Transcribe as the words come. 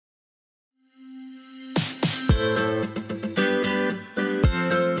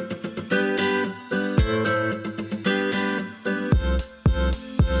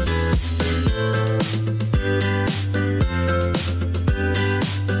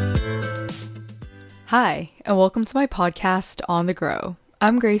Hi, and welcome to my podcast, On the Grow.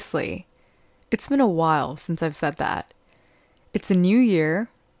 I'm Grace Lee. It's been a while since I've said that. It's a new year,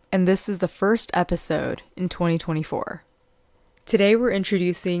 and this is the first episode in 2024. Today we're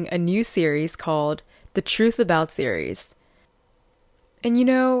introducing a new series called The Truth About Series. And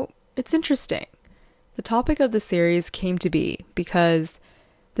it's interesting. The topic of the series came to be because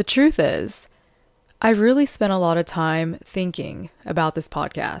the truth is, I've really spent a lot of time thinking about this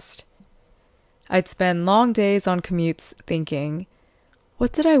podcast. I'd spend long days on commutes thinking,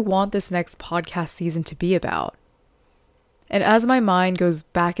 what did I want this next podcast season to be about? And as my mind goes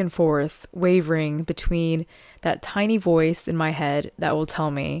back and forth, wavering between that tiny voice in my head that will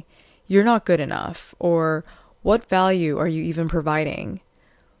tell me, you're not good enough, or what value are you even providing?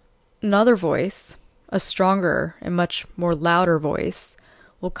 Another voice, a stronger and much more louder voice,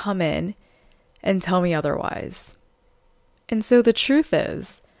 will come in and tell me otherwise. And so the truth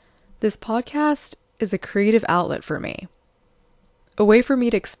is, this podcast is a creative outlet for me, a way for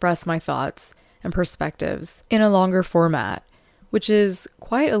me to express my thoughts and perspectives in a longer format, which is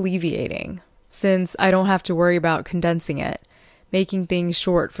quite alleviating since I don't have to worry about condensing it, making things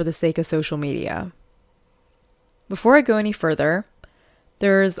short for the sake of social media. Before I go any further,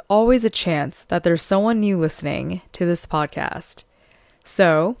 there's always a chance that there's someone new listening to this podcast.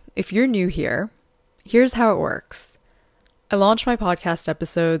 So, if you're new here, here's how it works. I launch my podcast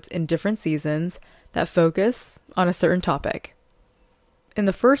episodes in different seasons that focus on a certain topic. In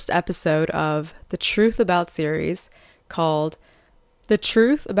the first episode of The Truth About series, called The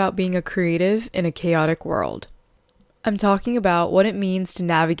Truth About Being a Creative in a Chaotic World, I'm talking about what it means to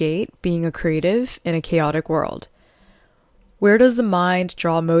navigate being a creative in a chaotic world. Where does the mind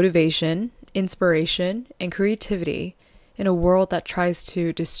draw motivation, inspiration, and creativity in a world that tries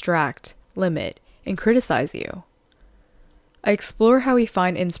to distract, limit, and criticize you? I explore how we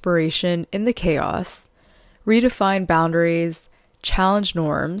find inspiration in the chaos, redefine boundaries, challenge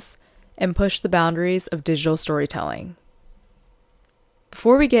norms, and push the boundaries of digital storytelling.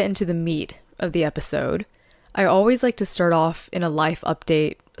 Before we get into the meat of the episode, I always like to start off in a life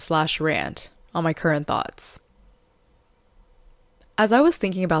update/rant on my current thoughts. As I was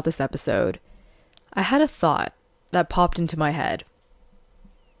thinking about this episode, I had a thought that popped into my head.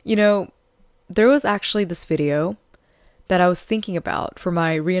 There was actually this video that I was thinking about for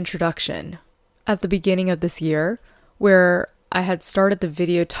my reintroduction at the beginning of this year, where I had started the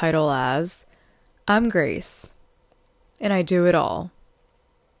video title as, I'm Grace, and I do it all.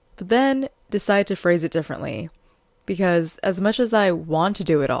 But then decided to phrase it differently, because as much as I want to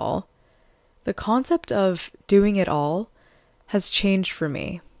do it all, the concept of doing it all has changed for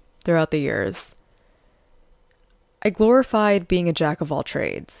me throughout the years. I glorified being a jack of all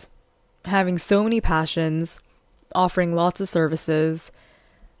trades, having so many passions, offering lots of services,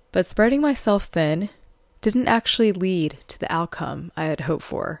 but spreading myself thin didn't actually lead to the outcome I had hoped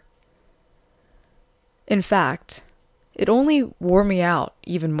for. In fact, it only wore me out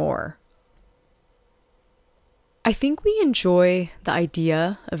even more. I think we enjoy the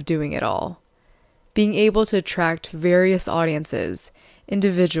idea of doing it all, being able to attract various audiences,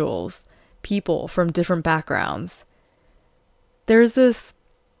 individuals, people from different backgrounds. There's this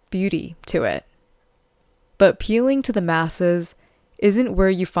beauty to it. But appealing to the masses isn't where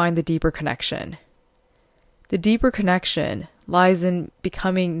you find the deeper connection. The deeper connection lies in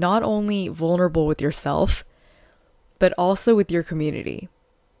becoming not only vulnerable with yourself, but also with your community.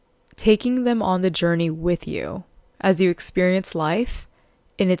 Taking them on the journey with you as you experience life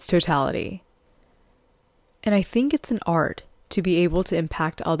in its totality. And I think it's an art to be able to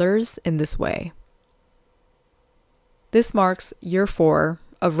impact others in this way. This marks year 4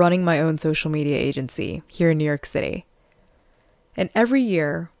 of running my own social media agency here in New York City. And every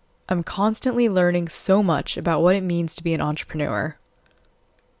year, I'm constantly learning so much about what it means to be an entrepreneur.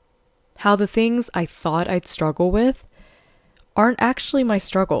 How the things I thought I'd struggle with aren't actually my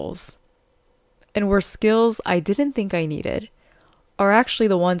struggles. And where skills I didn't think I needed are actually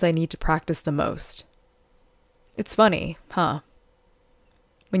the ones I need to practice the most. It's funny, huh?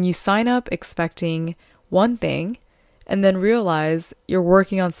 When you sign up expecting one thing, and then realize you're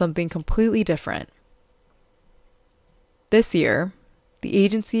working on something completely different. This year, the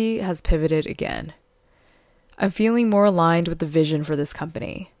agency has pivoted again. I'm feeling more aligned with the vision for this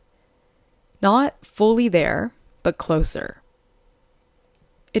company. Not fully there, but closer.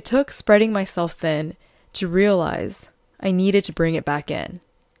 It took spreading myself thin to realize I needed to bring it back in.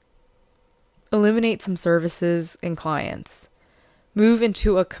 Eliminate some services and clients. Move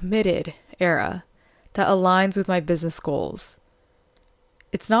into a committed era that aligns with my business goals.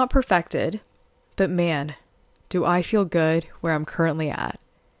 It's not perfected, but man, do I feel good where I'm currently at.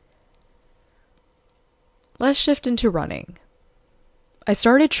 let's shift into running. I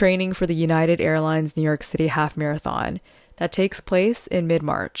started training for the United Airlines New York City Half Marathon that takes place in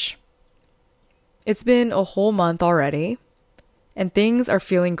mid-March. It's been a whole month already, and things are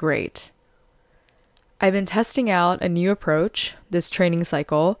feeling great. I've been testing out a new approach this training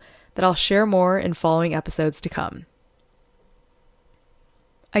cycle that I'll share more in following episodes to come.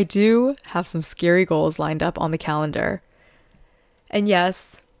 I do have some scary goals lined up on the calendar. And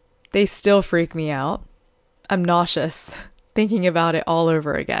yes, they still freak me out. I'm nauseous thinking about it all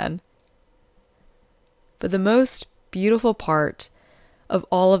over again. But the most beautiful part of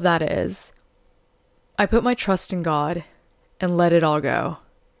all of that is, I put my trust in God and let it all go.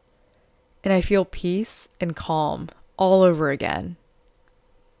 And I feel peace and calm all over again.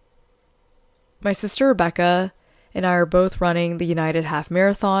 My sister Rebecca and I are both running the United Half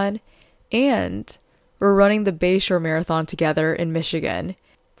Marathon, and we're running the Bayshore Marathon together in Michigan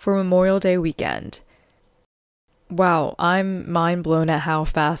for Memorial Day weekend. Wow, I'm mind blown at how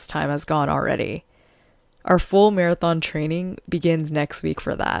fast time has gone already. Our full marathon training begins next week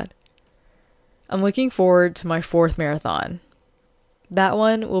for that. I'm looking forward to my 4th marathon. That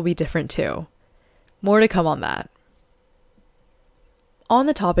one will be different too. More to come on that. On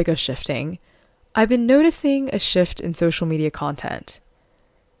the topic of shifting, I've been noticing a shift in social media content.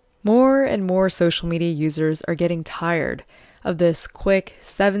 More and more social media users are getting tired of this quick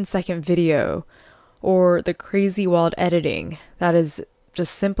 7-second video or the crazy wild editing that is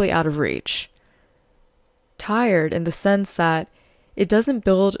just simply out of reach. Tired in the sense that it doesn't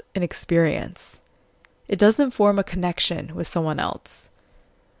build an experience. It doesn't form a connection with someone else.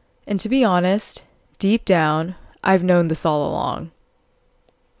 And to be honest, deep down, I've known this all along.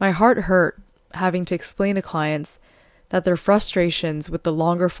 My heart hurt having to explain to clients that their frustrations with the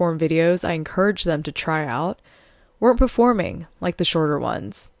longer form videos I encouraged them to try out weren't performing like the shorter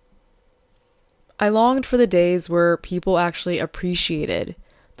ones. I longed for the days where people actually appreciated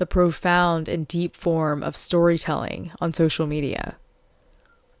the profound and deep form of storytelling on social media.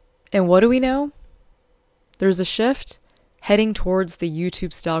 And what do we know? There's a shift heading towards the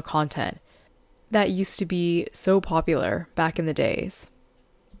YouTube style content that used to be so popular back in the days.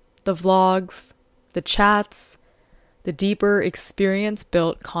 The vlogs, the chats, the deeper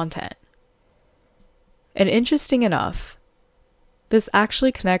experience-built content. And interesting enough, this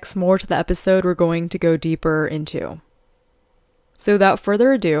actually connects more to the episode we're going to go deeper into. So without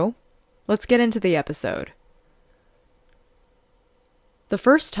further ado, let's get into the episode. The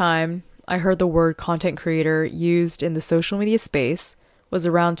first time I heard the word content creator used in the social media space was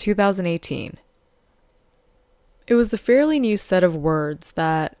around 2018. It was a fairly new set of words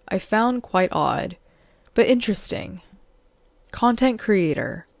that I found quite odd, but interesting. Content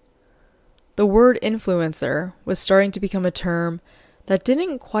creator. The word influencer was starting to become a term that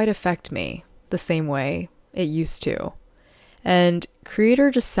didn't quite affect me the same way it used to. And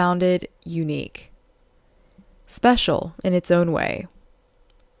creator just sounded unique. Special in its own way.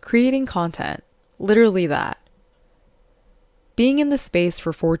 Creating content, literally that. Being in the space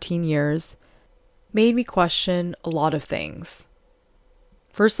for 14 years made me question a lot of things.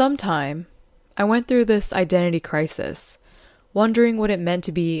 For some time, I went through this identity crisis, wondering what it meant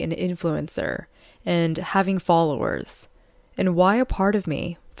to be an influencer and having followers, and why a part of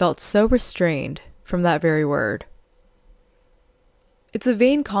me felt so restrained from that very word. It's a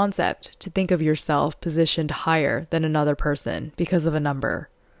vain concept to think of yourself positioned higher than another person because of a number.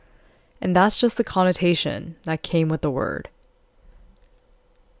 And that's just the connotation that came with the word.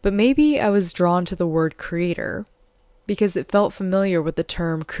 But maybe I was drawn to the word creator because it felt familiar with the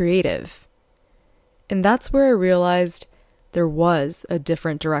term creative. And that's where I realized there was a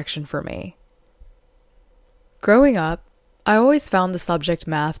different direction for me. Growing up, I always found the subject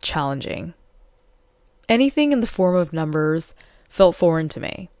math challenging. Anything in the form of numbers felt foreign to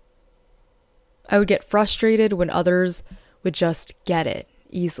me. I would get frustrated when others would just get it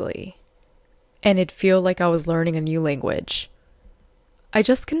easily, and it'd feel like I was learning a new language. I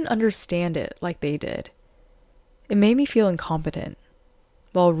just couldn't understand it like they did. It made me feel incompetent,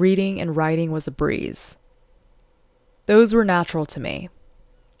 while reading and writing was a breeze. Those were natural to me.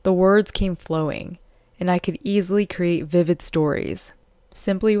 The words came flowing, and I could easily create vivid stories,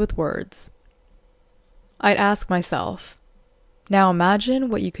 simply with words. I'd ask myself, now imagine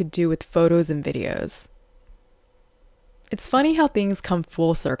what you could do with photos and videos. It's funny how things come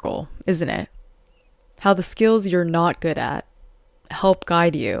full circle, isn't it? How the skills you're not good at help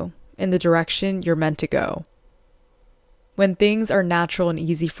guide you in the direction you're meant to go. When things are natural and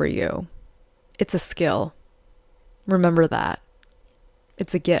easy for you, it's a skill. Remember that.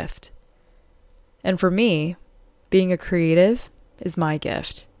 It's a gift. And for me, being a creative is my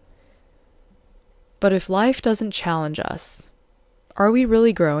gift. But if life doesn't challenge us, are we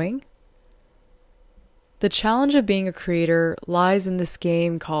really growing? The challenge of being a creator lies in this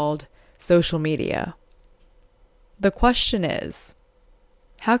game called social media. The question is,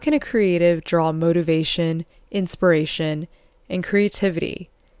 how can a creative draw motivation, inspiration, and creativity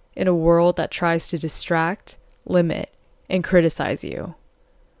in a world that tries to distract, limit, and criticize you?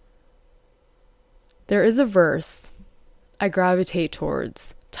 There is a verse I gravitate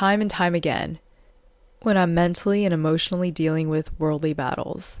towards time and time again when I'm mentally and emotionally dealing with worldly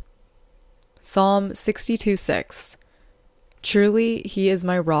battles. Psalm 62:6. Truly, he is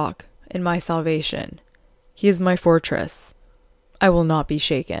my rock and my salvation. He is my fortress. I will not be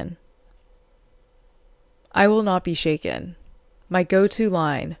shaken. I will not be shaken. My go-to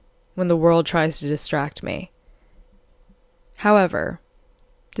line when the world tries to distract me. However,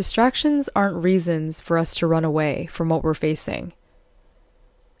 distractions aren't reasons for us to run away from what we're facing.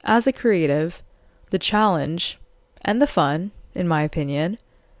 As a creative, the challenge, and the fun, in my opinion,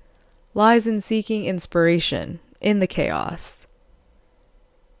 lies in seeking inspiration in the chaos.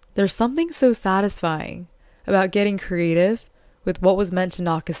 There's something so satisfying about getting creative with what was meant to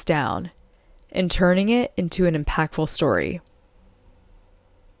knock us down and turning it into an impactful story.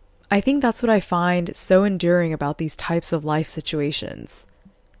 I think that's what I find so enduring about these types of life situations.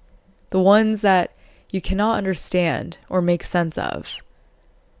 The ones that you cannot understand or make sense of.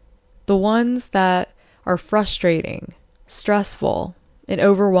 The ones that are frustrating, stressful, and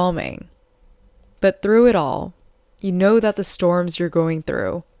overwhelming. But through it all, you know that the storms you're going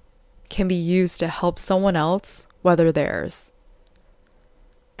through can be used to help someone else weather theirs.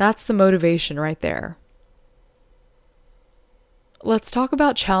 That's the motivation right there. Let's talk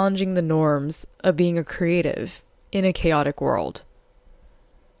about challenging the norms of being a creative in a chaotic world.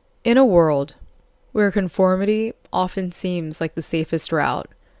 In a world where conformity often seems like the safest route,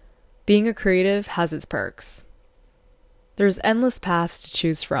 being a creative has its perks. There's endless paths to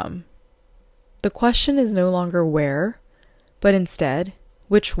choose from. The question is no longer where, but instead,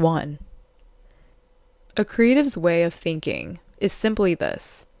 which one? A creative's way of thinking is simply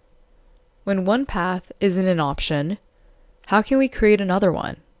this. When one path isn't an option, how can we create another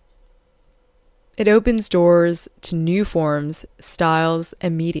one? It opens doors to new forms, styles,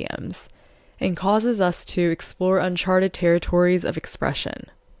 and mediums, and causes us to explore uncharted territories of expression.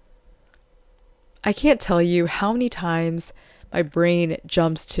 I can't tell you how many times my brain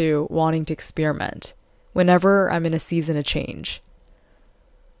jumps to wanting to experiment whenever I'm in a season of change.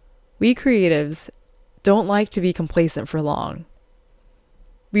 We creatives don't like to be complacent for long.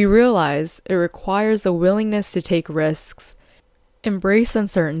 We realize it requires the willingness to take risks, embrace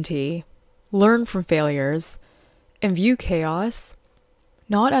uncertainty, learn from failures, and view chaos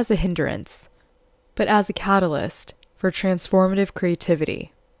not as a hindrance, but as a catalyst for transformative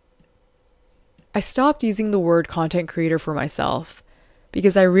creativity. I stopped using the word content creator for myself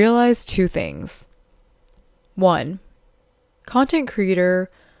because I realized two things. One, content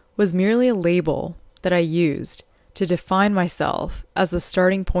creator was merely a label that I used to define myself as the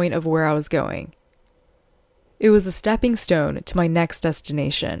starting point of where I was going. It was a stepping stone to my next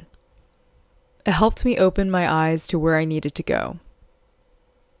destination. It helped me open my eyes to where I needed to go.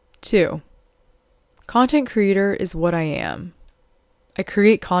 2. Content creator is what I am. I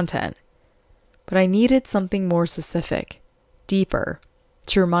create content, but I needed something more specific, deeper,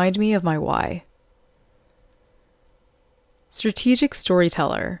 to remind me of my why. Strategic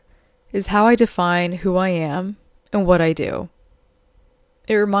storyteller is how I define who I am and what I do.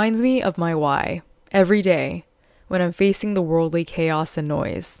 It reminds me of my why every day when I'm facing the worldly chaos and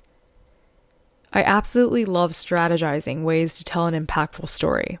noise. I absolutely love strategizing ways to tell an impactful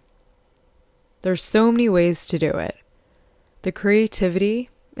story. There's so many ways to do it. The creativity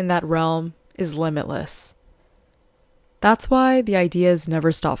in that realm is limitless. That's why the ideas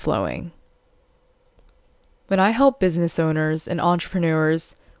never stop flowing. When I help business owners and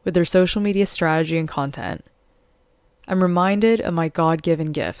entrepreneurs with their social media strategy and content, I'm reminded of my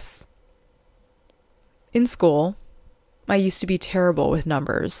God-given gifts. In school, I used to be terrible with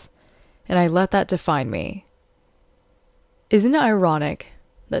numbers, and I let that define me. Isn't it ironic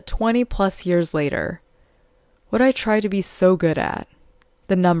that 20 plus years later, what I tried to be so good at,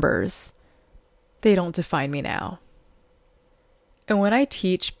 the numbers, they don't define me now? And when I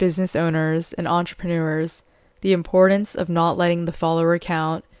teach business owners and entrepreneurs the importance of not letting the follower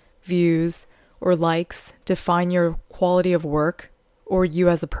count, views, or likes define your quality of work or you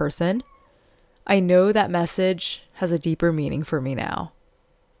as a person, I know that message has a deeper meaning for me now.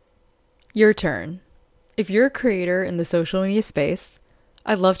 Your turn. If you're a creator in the social media space,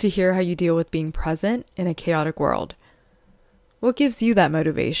 I'd love to hear how you deal with being present in a chaotic world. What gives you that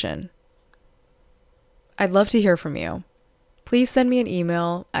motivation? I'd love to hear from you. Please send me an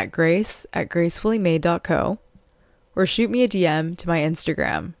email at grace@gracefullymade.co or shoot me a DM to my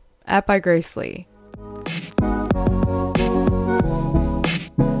Instagram @bygracelee.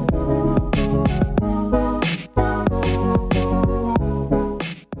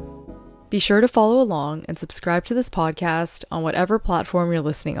 Be sure to follow along and subscribe to this podcast on whatever platform you're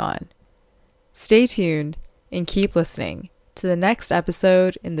listening on. Stay tuned and keep listening to the next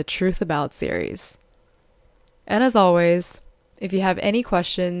episode in the Truth About series. And as always, if you have any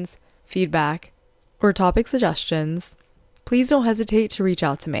questions, feedback, or topic suggestions, please don't hesitate to reach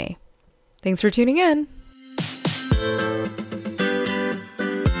out to me. Thanks for tuning in.